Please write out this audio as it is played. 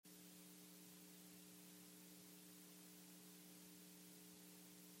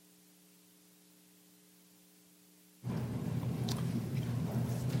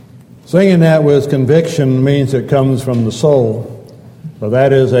Singing that with conviction means it comes from the soul. So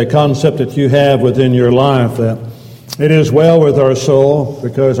that is a concept that you have within your life, that it is well with our soul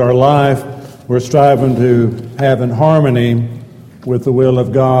because our life we're striving to have in harmony with the will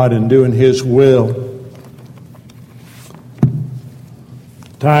of God and doing His will.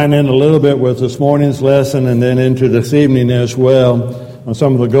 Tying in a little bit with this morning's lesson and then into this evening as well on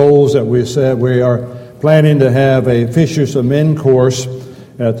some of the goals that we set, we are planning to have a Fishers of Men course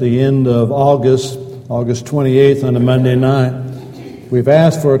at the end of August 28th on a Monday night. We've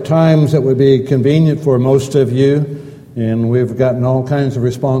asked for times that would be convenient for most of you, and we've gotten all kinds of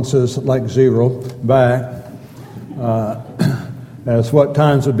responses like zero back. As what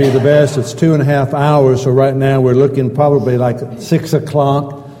times would be the best, it's 2.5 hours, so right now we're looking probably like 6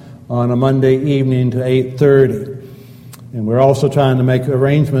 o'clock on a Monday evening to 8:30. And we're also trying to make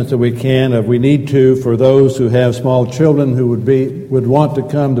arrangements that we can, if we need to, for those who have small children who would want to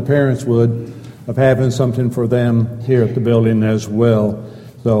come, the parents would, of having something for them here at the building as well.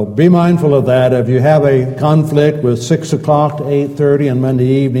 So be mindful of that. If you have a conflict with 6 o'clock to 8:30 on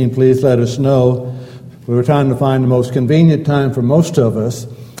Monday evening, please let us know. We're trying to find the most convenient time for most of us.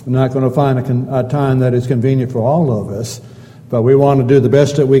 We're not going to find a time that is convenient for all of us, but we want to do the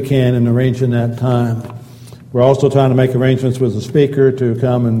best that we can in arranging that time. We're also trying to make arrangements with the speaker to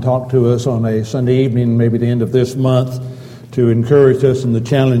come and talk to us on a Sunday evening, maybe the end of this month, to encourage us and to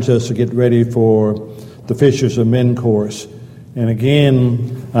challenge us to get ready for the Fishers of Men course. And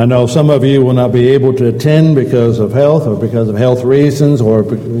again, I know some of you will not be able to attend because of health or because of health reasons or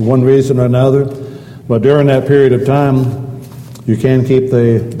one reason or another, but during that period of time, you can keep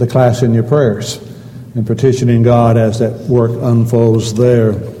the class in your prayers and petitioning God as that work unfolds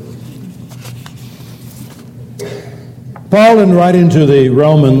there. Paul, in writing to the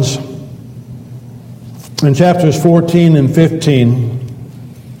Romans, in chapters 14 and 15,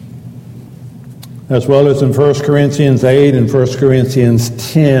 as well as in 1 Corinthians 8 and 1 Corinthians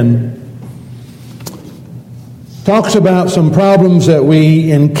 10, talks about some problems that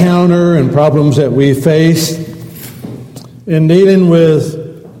we encounter and problems that we face in dealing with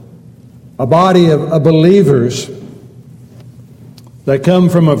a body of believers that come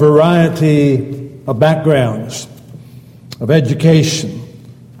from a variety of backgrounds, of education,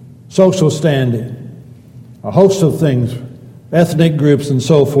 social standing, a host of things, ethnic groups and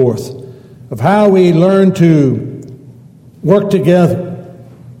so forth, of how we learn to work together,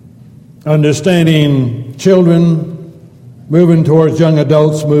 understanding children, moving towards young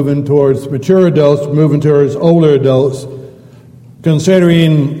adults, moving towards mature adults, moving towards older adults,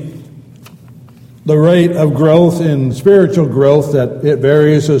 considering the rate of growth in spiritual growth, that it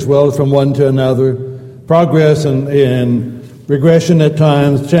varies as well from one to another, progress and regression at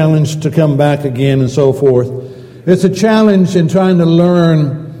times, challenge to come back again and so forth. It's a challenge in trying to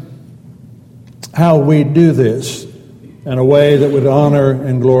learn how we do this in a way that would honor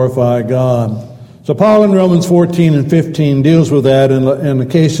and glorify God. So Paul in Romans 14 and 15 deals with that in the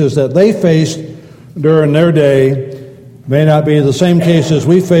cases that they faced during their day. May not be the same cases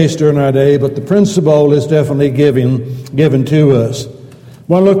we face during our day, but the principle is definitely given to us. I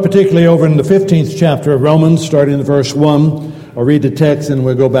want to look particularly over in the 15th chapter of Romans, starting in verse 1. I'll read the text and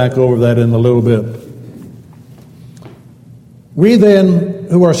we'll go back over that in a little bit. We then,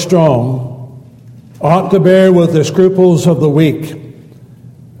 who are strong, ought to bear with the scruples of the weak,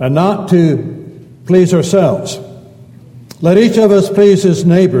 and not to please ourselves. Let each of us please his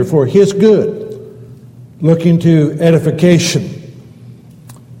neighbor for his good, looking to edification.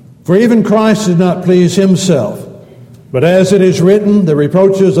 For even Christ did not please himself, but as it is written, the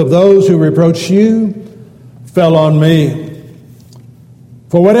reproaches of those who reproach you fell on me.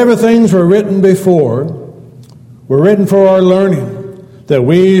 For whatever things were written before were written for our learning, that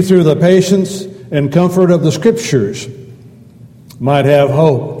we, through the patience and comfort of the Scriptures, might have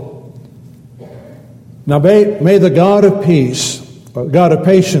hope. Now may the God of peace, God of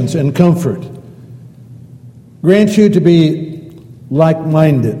patience and comfort, grant you to be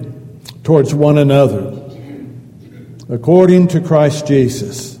like-minded towards one another, according to Christ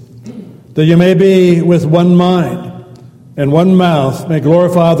Jesus, that you may be with one mind and one mouth, may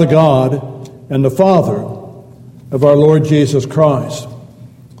glorify the God and the Father of our Lord Jesus Christ.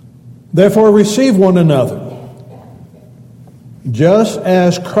 Therefore receive one another, just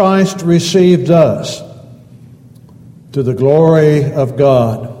as Christ received us, to the glory of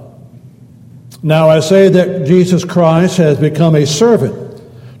God. Now I say that Jesus Christ has become a servant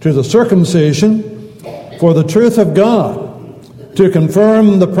to the circumcision for the truth of God, to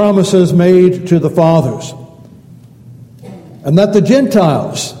confirm the promises made to the fathers, and that the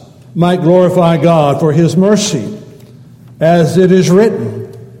Gentiles might glorify God for his mercy, as it is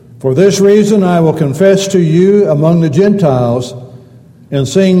written, For this reason I will confess to you among the Gentiles and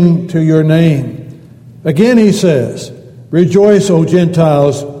sing to your name. Again he says, rejoice, O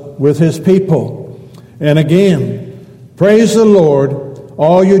Gentiles, with his people. And again, praise the Lord,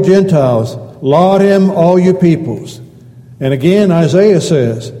 all you Gentiles. Laud him, all you peoples. And again Isaiah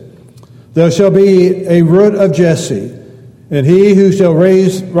says, there shall be a root of Jesse, and he who shall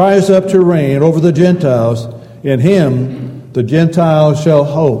rise up to reign over the Gentiles, in him the Gentiles shall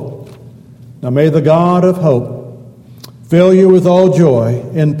hope. Now may the God of hope fill you with all joy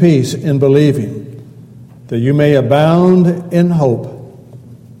and peace in believing, that you may abound in hope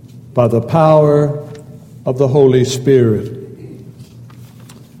by the power of the Holy Spirit.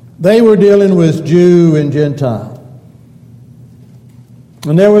 They were dealing with Jew and Gentile.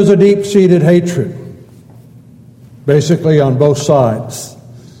 And there was a deep-seated hatred, basically on both sides,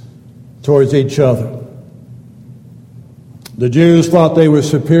 towards each other. The Jews thought they were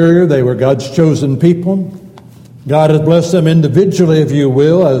superior. They were God's chosen people. God has blessed them individually, if you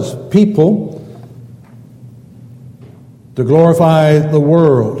will, as people, to glorify the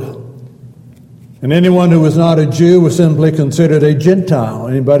world. And anyone who was not a Jew was simply considered a Gentile,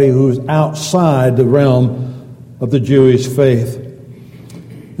 anybody who was outside the realm of the Jewish faith.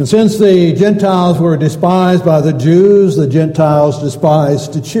 And since the Gentiles were despised by the Jews, the Gentiles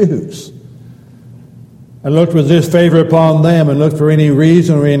despised the Jews and looked with disfavor upon them and looked for any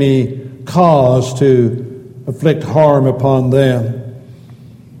reason or any cause to inflict harm upon them.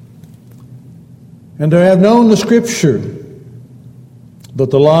 And to have known the Scripture, that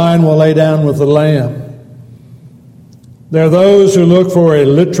the lion will lay down with the lamb. There are those who look for a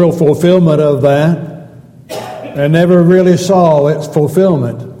literal fulfillment of that and never really saw its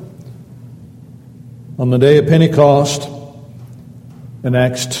fulfillment. On the day of Pentecost in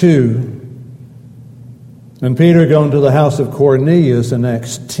Acts 2, and Peter going to the house of Cornelius in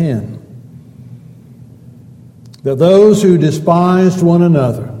Acts 10, that those who despised one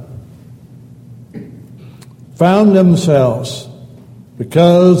another found themselves,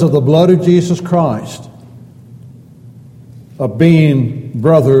 because of the blood of Jesus Christ, of being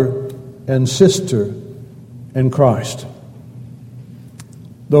brother and sister in Christ.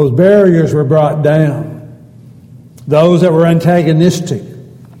 Those barriers were brought down. Those that were antagonistic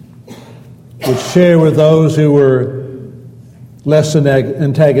would share with those who were less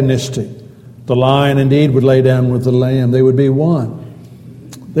antagonistic. The lion indeed would lay down with the lamb. They would be one.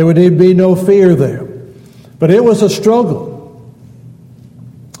 There would be no fear there. But it was a struggle.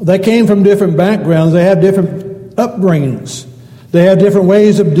 They came from different backgrounds. They have different upbringings. They have different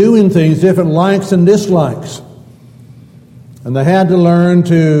ways of doing things, different likes and dislikes. And they had to learn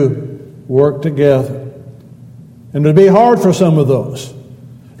to work together. And it would be hard for some of those.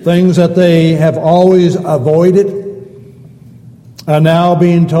 Things that they have always avoided are now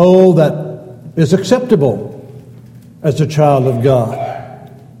being told that is acceptable as a child of God.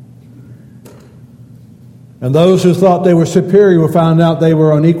 And those who thought they were superior found out they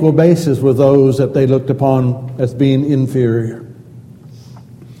were on equal basis with those that they looked upon as being inferior.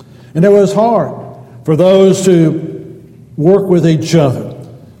 And it was hard for those to work with each other.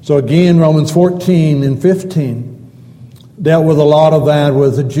 So again, Romans 14 and 15 dealt with a lot of that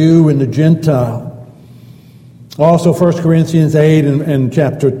with the Jew and the Gentile. Also 1 Corinthians 8 and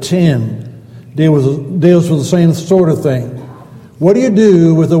chapter 10 deals with the same sort of thing. What do you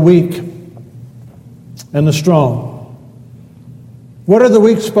do with the weak and the strong? What are the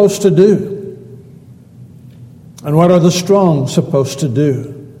weak supposed to do? And what are the strong supposed to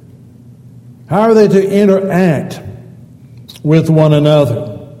do? How are they to interact with one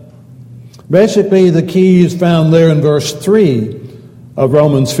another? Basically, the key is found there in verse 3 of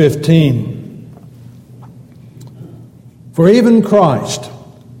Romans 15. For even Christ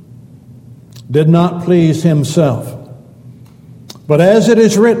did not please himself, but as it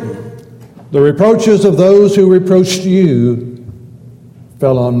is written, the reproaches of those who reproached you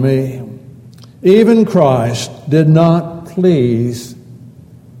fell on me. Even Christ did not please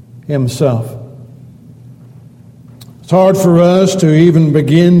himself. It's hard for us to even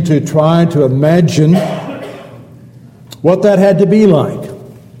begin to try to imagine what that had to be like.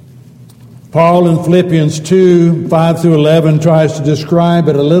 Paul in Philippians 2, 5 through 11 tries to describe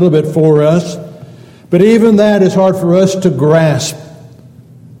it a little bit for us. But even that is hard for us to grasp.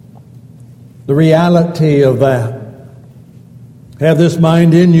 The reality of that. Have this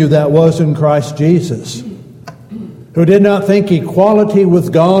mind in you that was in Christ Jesus, who did not think equality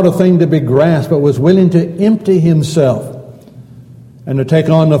with God a thing to be grasped, but was willing to empty himself and to take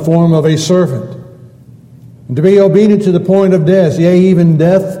on the form of a servant, and to be obedient to the point of death, yea, even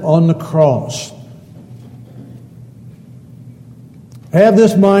death on the cross. Have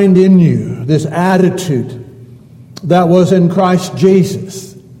this mind in you, this attitude that was in Christ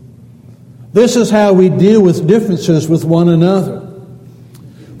Jesus. This is how we deal with differences with one another.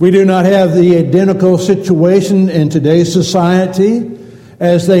 We do not have the identical situation in today's society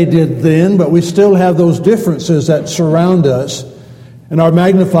as they did then, but we still have those differences that surround us and are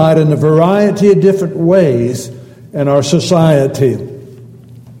magnified in a variety of different ways in our society.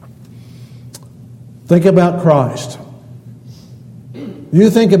 Think about Christ. You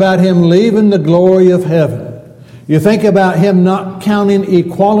think about Him leaving the glory of heaven. You think about Him not counting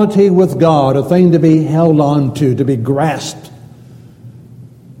equality with God a thing to be held on to be grasped,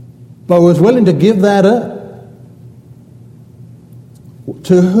 but was willing to give that up.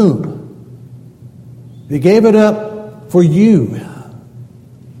 To whom? He gave it up for you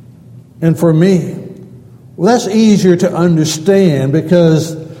and for me. Well, that's easier to understand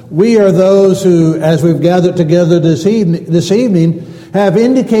because we are those who, as we've gathered together this evening, have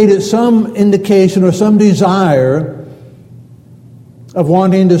indicated some indication or some desire of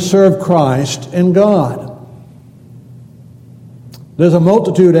wanting to serve Christ and God. There's a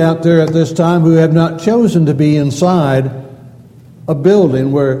multitude out there at this time who have not chosen to be inside a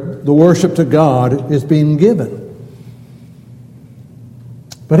building where the worship to God is being given.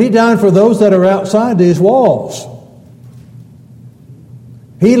 But He died for those that are outside these walls.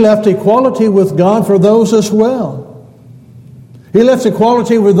 He left equality with God for those as well. He left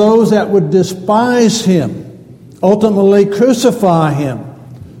equality with those that would despise Him, ultimately crucify Him,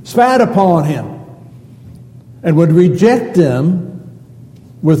 spat upon Him, and would reject them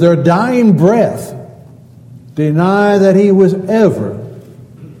with their dying breath, deny that He was ever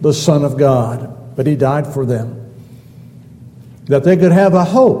the Son of God. But He died for them, that they could have a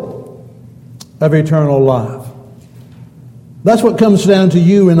hope of eternal life. That's what comes down to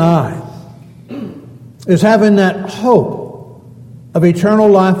you and I, is having that hope of eternal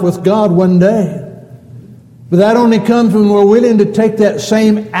life with God one day. But that only comes when we're willing to take that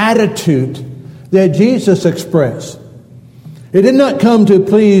same attitude that Jesus expressed. He did not come to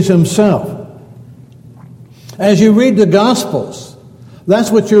please Himself. As you read the Gospels,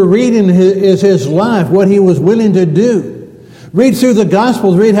 that's what you're reading is His life, what He was willing to do. Read through the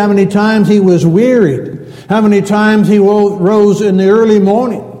Gospels, read how many times He was wearied, how many times He rose in the early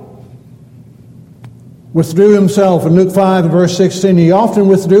morning. Withdrew Himself in Luke 5 and verse 16. He often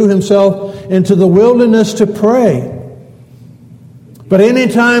withdrew Himself into the wilderness to pray. But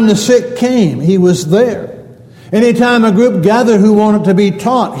anytime the sick came, He was there. Anytime a group gathered who wanted to be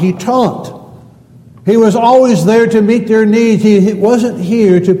taught, He taught. He was always there to meet their needs. He wasn't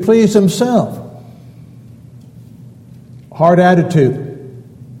here to please Himself. Hard attitude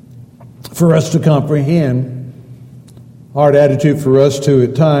for us to comprehend. Hard attitude for us to,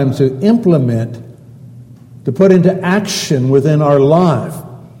 at times, to implement, to put into action within our life.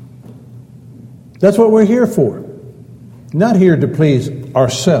 That's what we're here for. Not here to please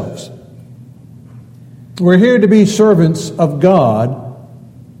ourselves. We're here to be servants of God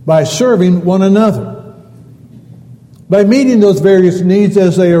by serving one another, by meeting those various needs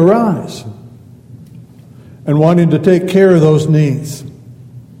as they arise, and wanting to take care of those needs.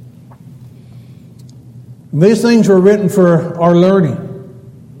 And these things were written for our learning.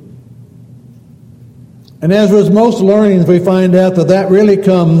 And as with most learnings, we find out that really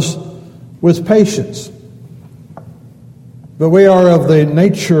comes with patience. But we are of the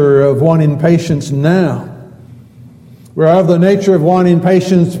nature of wanting patience now. We're of the nature of wanting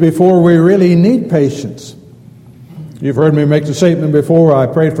patience before we really need patience. You've heard me make the statement before, I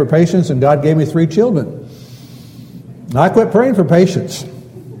prayed for patience and God gave me 3 children. I quit praying for patience.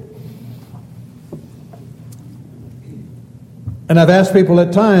 And I've asked people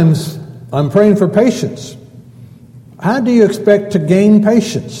at times, I'm praying for patience. How do you expect to gain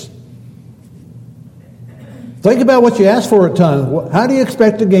patience? Think about what you ask for at times. How do you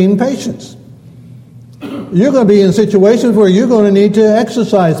expect to gain patience? You're going to be in situations where you're going to need to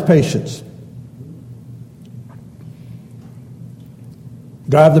exercise patience.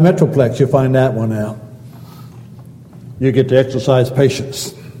 Drive the Metroplex, you'll find that one out. You get to exercise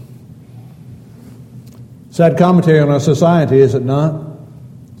patience. Sad commentary on our society, is it not?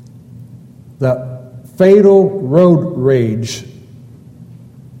 The fatal road rage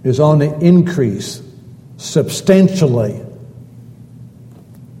is on the increase substantially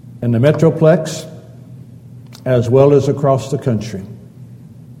in the Metroplex as well as across the country.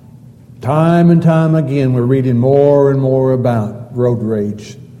 Time and time again, we're reading more and more about road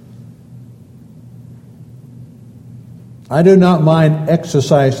rage. I do not mind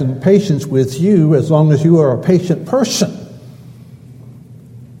exercising patience with you as long as you are a patient person.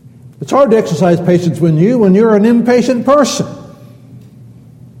 It's hard to exercise patience with you when you're an impatient person.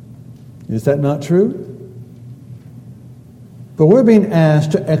 Is that not true? But we're being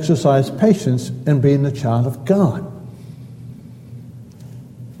asked to exercise patience in being a child of God.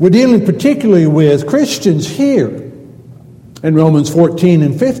 We're dealing particularly with Christians here in Romans 14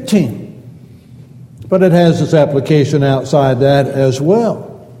 and 15. But it has its application outside that as well.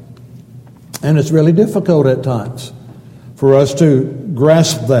 And it's really difficult at times for us to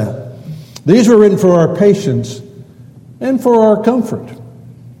grasp that. These were written for our patience and for our comfort.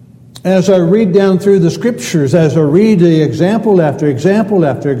 As I read down through the Scriptures, as I read the example after example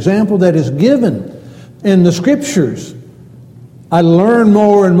after example that is given in the Scriptures, I learn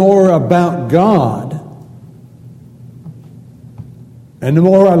more and more about God. And the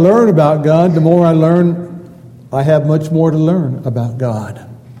more I learn about God, the more I have much more to learn about God.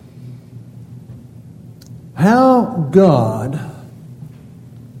 How God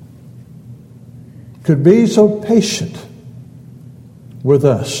could be so patient with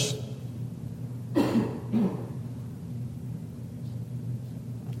us.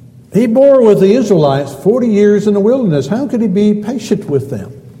 He bore with the Israelites 40 years in the wilderness. How could he be patient with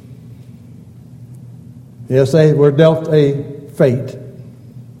them? Yes, they were dealt a fate,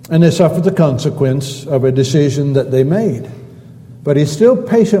 and they suffered the consequence of a decision that they made. But he still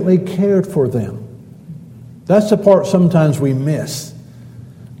patiently cared for them. That's the part sometimes we miss.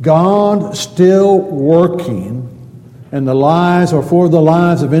 God still working in the lives or for the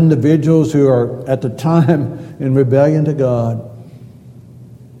lives of individuals who are at the time in rebellion to God.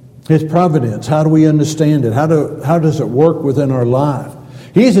 His providence, how do we understand it? How does it work within our life?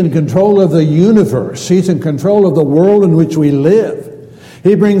 He's in control of the universe. He's in control of the world in which we live.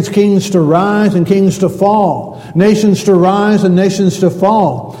 He brings kings to rise and kings to fall, nations to rise and nations to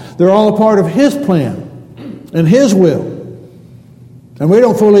fall. They are all a part of His plan and His will. And we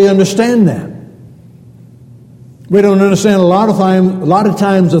don't fully understand that. We don't understand a lot of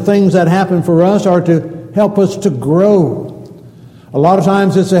times the things that happen for us are to help us to grow. A lot of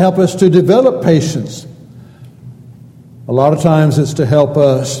times it's to help us to develop patience. A lot of times it's to help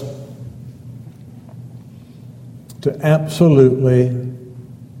us to absolutely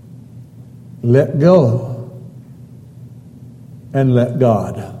let go and let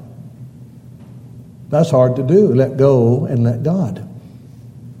God. That's hard to do. Let go and let God.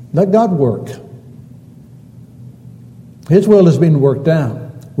 Let God work. His will has been worked out.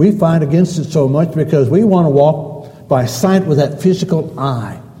 We fight against it so much because we want to walk by sight with that physical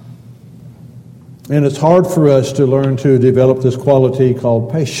eye. And it's hard for us to learn to develop this quality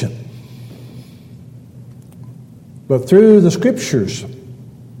called patience. But through the Scriptures,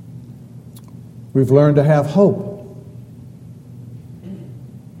 we've learned to have hope.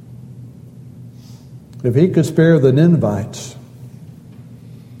 If He could spare the Ninevites,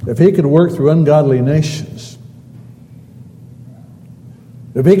 if He could work through ungodly nations,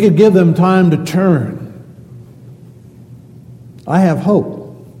 if He could give them time to turn, I have hope.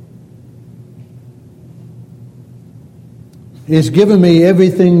 He's given me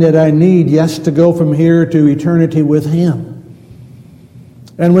everything that I need, yes, to go from here to eternity with Him.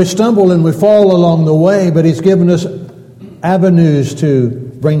 And we stumble and we fall along the way, but He's given us avenues to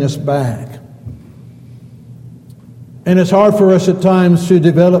bring us back. And it's hard for us at times to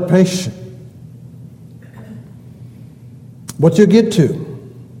develop patience. What you get to.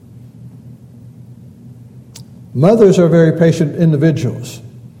 Mothers are very patient individuals.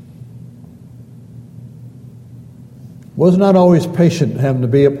 Was not always patient having to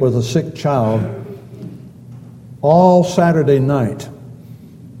be up with a sick child all Saturday night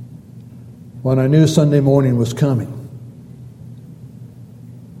when I knew Sunday morning was coming.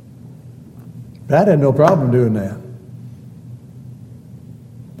 Dad had no problem doing that.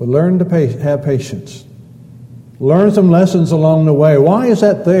 But learn to have patience. Learn some lessons along the way. Why is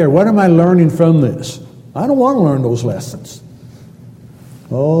that there? What am I learning from this? I don't want to learn those lessons.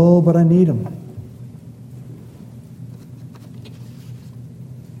 Oh, but I need them.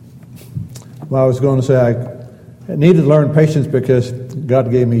 Well, I was going to say I needed to learn patience because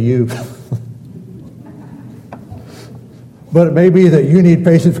God gave me you. But it may be that you need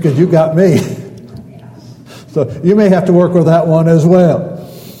patience because you got me. So you may have to work with that one as well.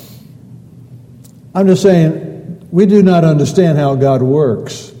 I'm just saying, we do not understand how God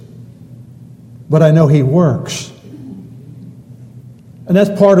works. But I know He works. And that's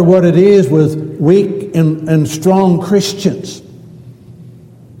part of what it is with weak and strong Christians.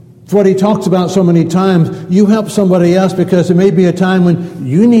 It's what He talks about so many times. You help somebody else because there may be a time when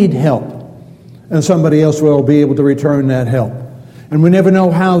you need help. And somebody else will be able to return that help. And we never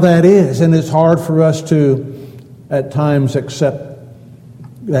know how that is. And it's hard for us to, at times, accept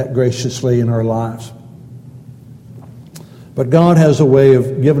that graciously in our lives. But God has a way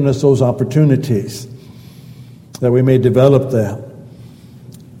of giving us those opportunities that we may develop that.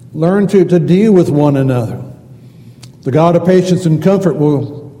 Learn to deal with one another. The God of patience and comfort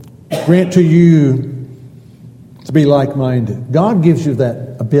will grant to you to be like-minded. God gives you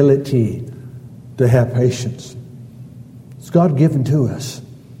that ability to have patience. It's God given to us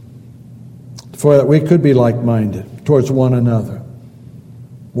for that we could be like-minded towards one another.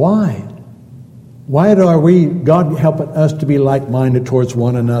 Why? Why are God helping us to be like-minded towards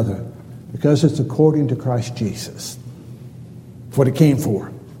one another? Because it's according to Christ Jesus. It's what He came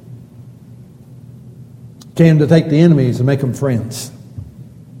for. Came to take the enemies and make them friends.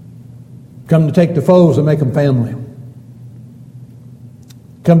 Come to take the foes and make them family.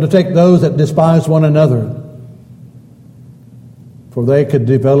 Come to take those that despise one another, for they could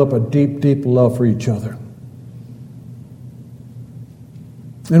develop a deep, deep love for each other.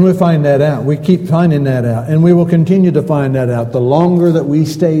 And we find that out. We keep finding that out. And we will continue to find that out. The longer that we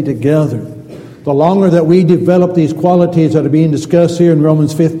stay together, the longer that we develop these qualities that are being discussed here in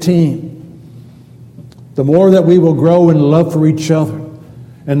Romans 15, the more that we will grow in love for each other.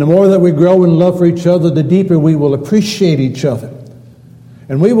 And the more that we grow in love for each other, the deeper we will appreciate each other.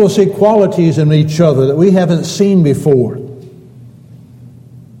 And we will see qualities in each other that we haven't seen before.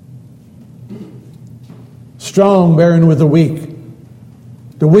 Strong bearing with the weak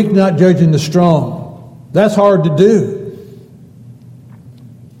not judging the strong. That's hard to do.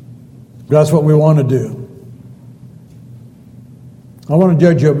 That's what we want to do. I want to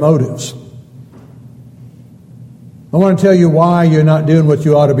judge your motives. I want to tell you why you're not doing what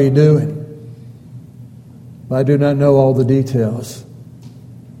you ought to be doing. But I do not know all the details.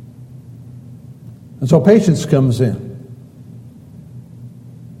 And so patience comes in.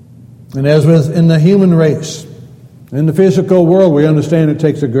 And as with in the human race, in the physical world, we understand it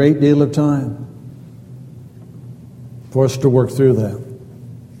takes a great deal of time for us to work through that.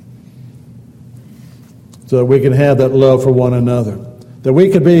 So that we can have that love for one another. That we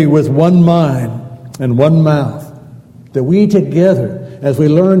could be with one mind and one mouth. That we together, as we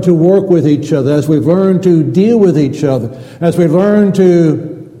learn to work with each other, as we learn to deal with each other, as we learn to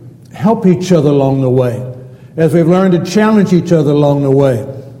help each other along the way, as we've learned to challenge each other along the way,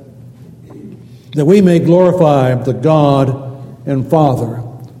 that we may glorify the God and Father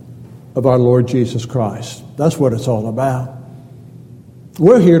of our Lord Jesus Christ. That's what it's all about.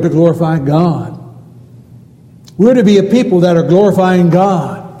 We're here to glorify God. We're to be a people that are glorifying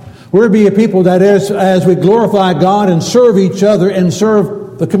God. We're to be a people that as we glorify God and serve each other and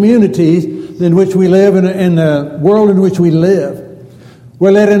serve the communities in which we live and in the world in which we live,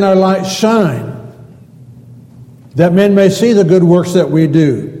 we're letting our light shine, that men may see the good works that we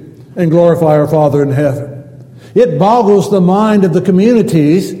do and glorify our Father in heaven. It boggles the mind of the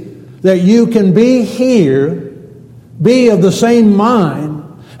communities that you can be here, be of the same mind,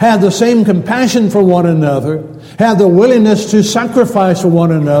 have the same compassion for one another, have the willingness to sacrifice for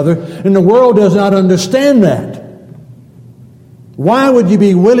one another, and the world does not understand that. Why would you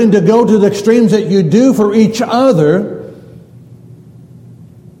be willing to go to the extremes that you do for each other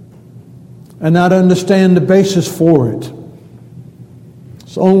and not understand the basis for it?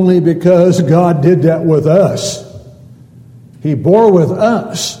 It's only because God did that with us. He bore with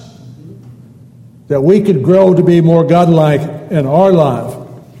us that we could grow to be more godlike in our life.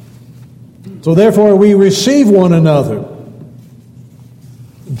 So therefore we receive one another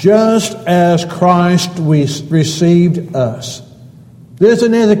just as Christ received us. There's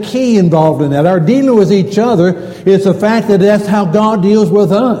another key involved in that. Our dealing with each other is the fact that that's how God deals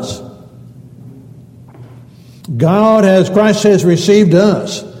with us. God, as Christ has received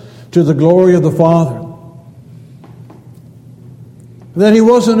us to the glory of the Father. That He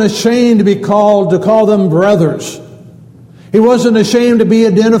wasn't ashamed to call them brothers. He wasn't ashamed to be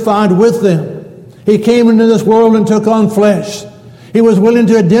identified with them. He came into this world and took on flesh. He was willing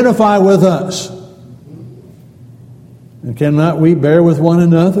to identify with us. And cannot we bear with one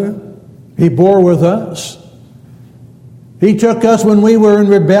another? He bore with us. He took us when we were in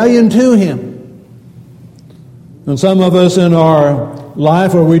rebellion to Him. And some of us in our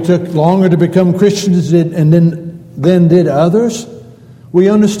life where we took longer to become Christians and then did others, we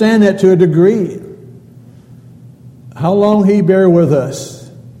understand that to a degree. How long He bare with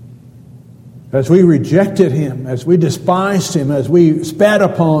us as we rejected Him, as we despised Him, as we spat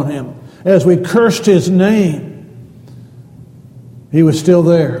upon Him, as we cursed His name. He was still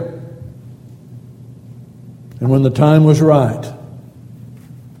there. And when the time was right,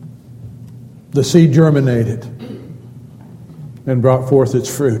 the seed germinated and brought forth its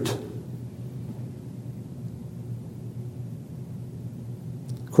fruit.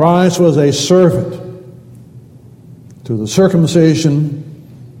 Christ was a servant to the circumcision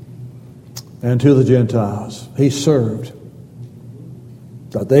and to the Gentiles. He served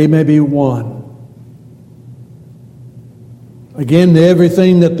that they may be one. Again,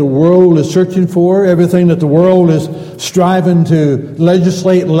 everything that the world is searching for, everything that the world is striving to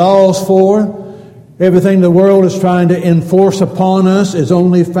legislate laws for, everything the world is trying to enforce upon us is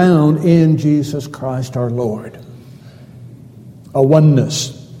only found in Jesus Christ our Lord. A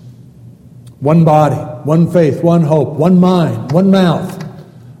oneness. One body, one faith, one hope, one mind, one mouth,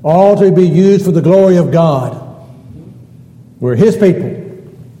 all to be used for the glory of God. We're His people.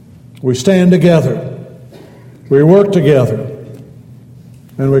 We stand together. We work together.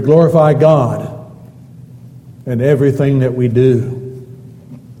 And we glorify God in everything that we do.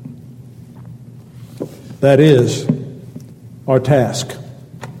 That is our task.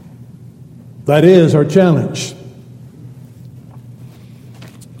 That is our challenge.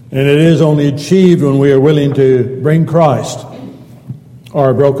 And it is only achieved when we are willing to bring Christ,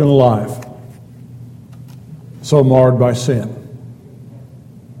 our broken life, so marred by sin.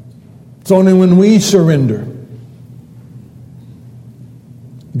 It's only when we surrender.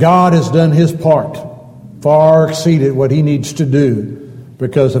 God has done His part, far exceeded what He needs to do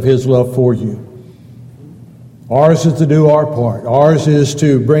because of His love for you. Ours is to do our part. Ours is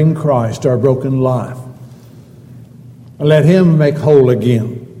to bring Christ, our broken life. Let Him make whole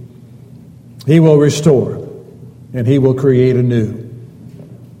again. He will restore, and He will create anew.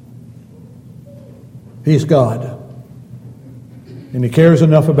 He's God, and He cares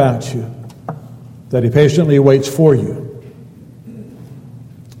enough about you that He patiently waits for you,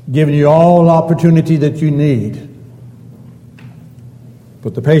 giving you all opportunity that you need.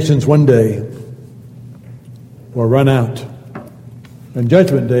 But the patience one day will run out, and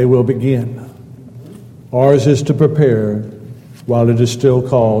Judgment Day will begin. Ours is to prepare while it is still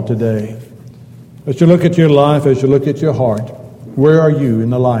called today. As you look at your life, as you look at your heart, where are you in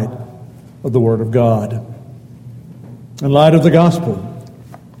the light of the Word of God? In light of the gospel,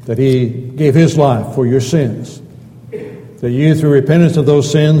 that He gave His life for your sins, that you, through repentance of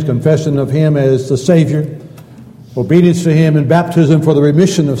those sins, confession of Him as the Savior, obedience to Him, and baptism for the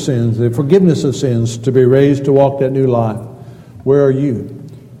remission of sins, the forgiveness of sins, to be raised to walk that new life. Where are you?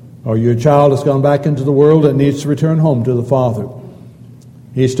 Are you a child that's gone back into the world that needs to return home to the Father?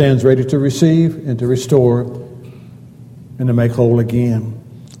 He stands ready to receive and to restore and to make whole again.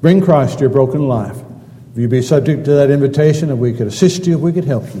 Bring Christ to your broken life. If you be subject to that invitation, if we could assist you, if we could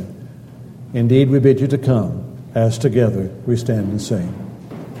help you. Indeed, we bid you to come as together we stand and sing.